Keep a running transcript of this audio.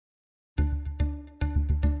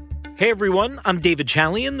Hey everyone, I'm David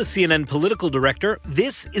Chalian, the CNN political director.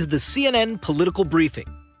 This is the CNN Political Briefing.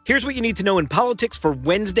 Here's what you need to know in politics for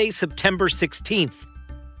Wednesday, September 16th.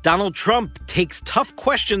 Donald Trump takes tough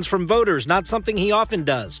questions from voters, not something he often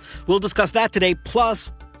does. We'll discuss that today,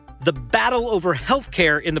 plus the battle over health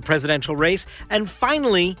care in the presidential race, and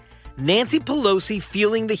finally, Nancy Pelosi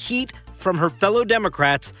feeling the heat from her fellow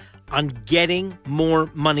Democrats on getting more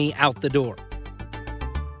money out the door.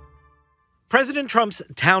 President Trump's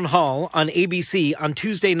town hall on ABC on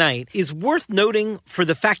Tuesday night is worth noting for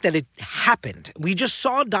the fact that it happened. We just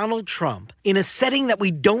saw Donald Trump in a setting that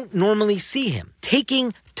we don't normally see him,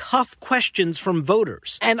 taking tough questions from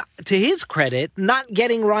voters. And to his credit, not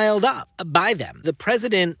getting riled up by them. The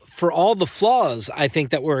president, for all the flaws, I think,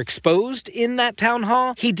 that were exposed in that town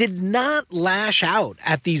hall, he did not lash out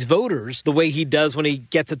at these voters the way he does when he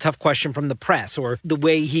gets a tough question from the press, or the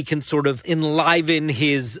way he can sort of enliven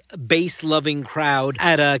his base-loving crowd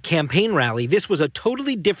at a campaign rally. This was a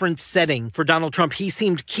totally different setting for Donald Trump. He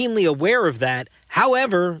seemed keenly aware of that.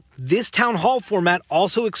 However, this town hall format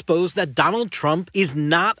also exposed that Donald Trump is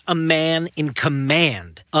not a man in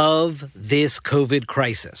command of this COVID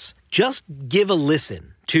crisis. Just give a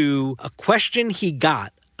listen to a question he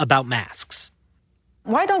got about masks.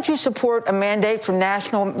 Why don't you support a mandate for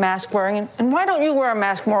national mask wearing? And why don't you wear a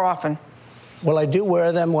mask more often? Well, I do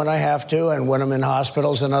wear them when I have to and when I'm in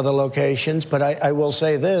hospitals and other locations. But I will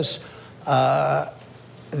say this.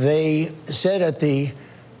 They said at the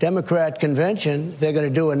Democrat convention they're going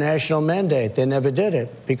to do a national mandate. They never did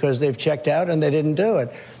it because they've checked out and they didn't do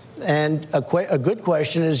it. And a good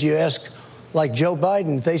question is you ask, like Joe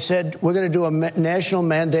Biden, they said we're going to do a national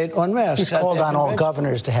mandate on masks. He's called on all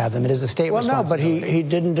governors to have them. It is a state responsibility. No, but he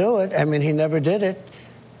didn't do it. I mean, he never did it.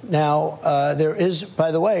 Now, there is, by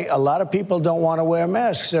the way, a lot of people don't want to wear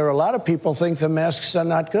masks. There are a lot of people think the masks are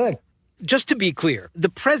not good. Just to be clear, the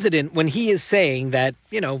president, when he is saying that,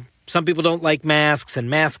 some people don't like masks and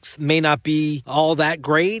masks may not be all that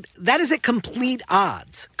great, that is at complete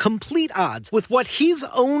odds with what his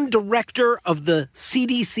own director of the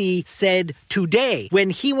CDC said today when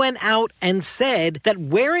he went out and said that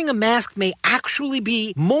wearing a mask may actually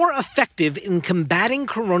be more effective in combating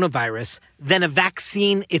coronavirus than a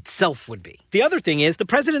vaccine itself would be. The other thing is the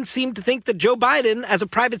president seemed to think that Joe Biden, as a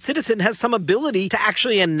private citizen, has some ability to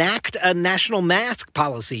actually enact a national mask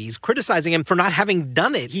policy. He's criticizing him for not having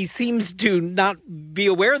done it. He seems to not be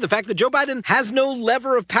aware of the fact that Joe Biden has no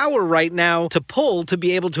lever of power right now to pull to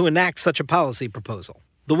be able to enact such a policy proposal.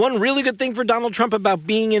 The one really good thing for Donald Trump about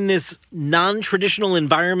being in this non-traditional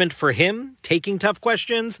environment for him, taking tough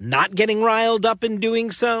questions, not getting riled up in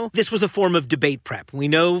doing so, this was a form of debate prep. We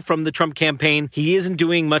know from the Trump campaign, he isn't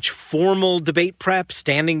doing much formal debate prep,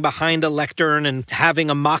 standing behind a lectern and having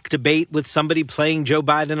a mock debate with somebody playing Joe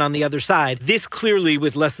Biden on the other side. This clearly,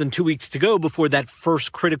 with less than 2 weeks to go before that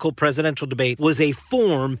first critical presidential debate, was a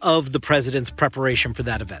form of the president's preparation for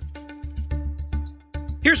that event.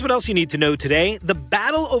 Here's what else you need to know today. The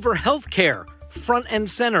battle over health care, front and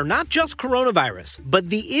center, not just coronavirus,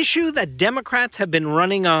 but the issue that Democrats have been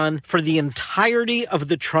running on for the entirety of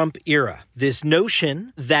the Trump era. This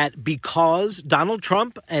notion that because Donald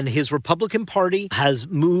Trump and his Republican Party has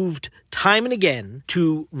moved time and again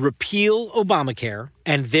to repeal Obamacare,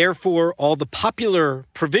 and therefore all the popular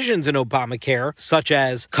provisions in Obamacare, such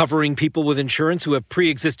as covering people with insurance who have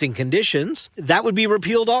pre-existing conditions, that would be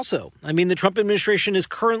repealed also. I mean, the Trump administration is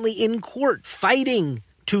currently in court fighting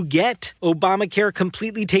to get Obamacare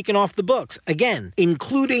completely taken off the books, again,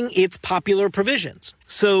 including its popular provisions.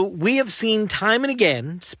 So we have seen time and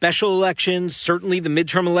again, special elections, certainly the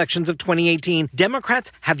midterm elections of 2018,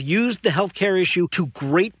 Democrats have used the healthcare issue to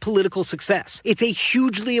great political success. It's a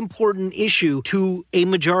hugely important issue to a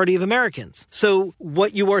majority of Americans. So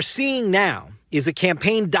what you are seeing now is a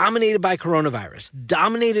campaign dominated by coronavirus,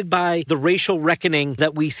 dominated by the racial reckoning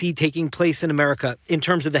that we see taking place in America in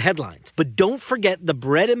terms of the headlines. But don't forget the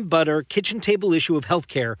bread and butter kitchen table issue of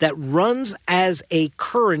healthcare that runs as a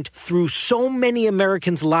current through so many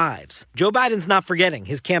Americans' lives. Joe Biden's not forgetting.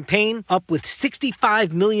 His campaign up with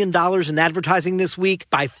 $65 million in advertising this week,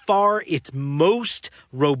 by far its most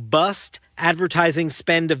robust advertising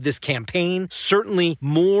spend of this campaign, certainly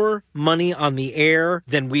more money on the air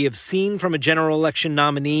than we have seen from a general election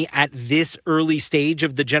nominee at this early stage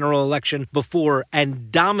of the general election before,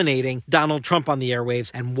 and dominating Donald Trump on the airwaves.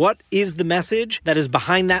 And what is the message that is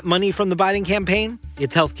behind that money from the Biden campaign?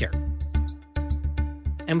 It's healthcare.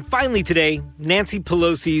 And finally today, Nancy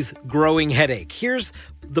Pelosi's growing headache. Here's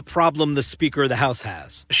the problem the Speaker of the House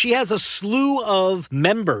has. She has a slew of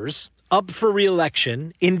members up for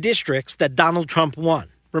re-election in districts that Donald Trump won.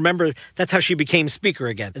 Remember, that's how she became Speaker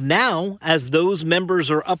again. Now, as those members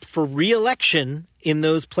are up for re-election in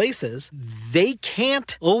those places, they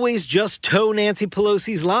can't always just toe Nancy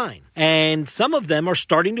Pelosi's line. And some of them are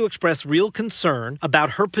starting to express real concern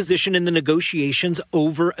about her position in the negotiations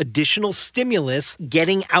over additional stimulus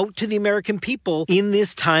getting out to the American people in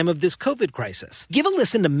this time of this COVID crisis. Give a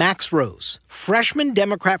listen to Max Rose, freshman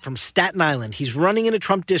Democrat from Staten Island. He's running in a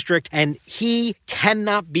Trump district, and he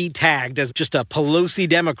cannot be tagged as just a Pelosi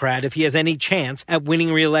Democrat if he has any chance at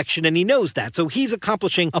winning re-election, and he knows that. So he's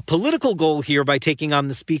accomplishing a political goal here by taking on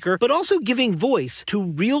the Speaker, but also giving voice to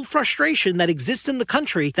real frustration that exists in the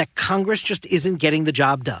country that Congress just isn't getting the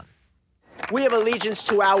job done. We have allegiance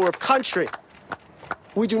to our country.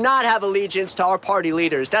 We do not have allegiance to our party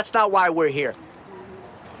leaders. That's not why we're here.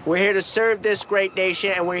 We're here to serve this great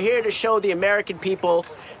nation, and we're here to show the American people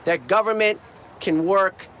that government can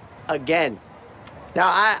work again. Now,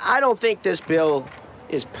 I don't think this bill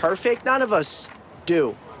is perfect. None of us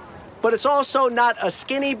do. But it's also not a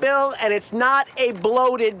skinny bill, and it's not a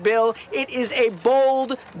bloated bill. It is a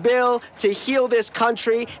bold bill to heal this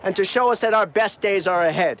country and to show us that our best days are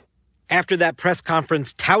ahead. After that press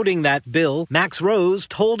conference touting that bill, Max Rose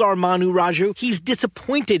told our Manu Raju he's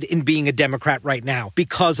disappointed in being a Democrat right now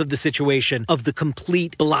because of the situation of the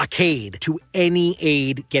complete blockade to any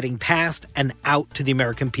aid getting passed and out to the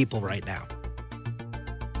American people right now.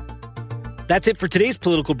 That's it for today's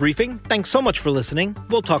political briefing. Thanks so much for listening.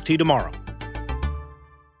 We'll talk to you tomorrow.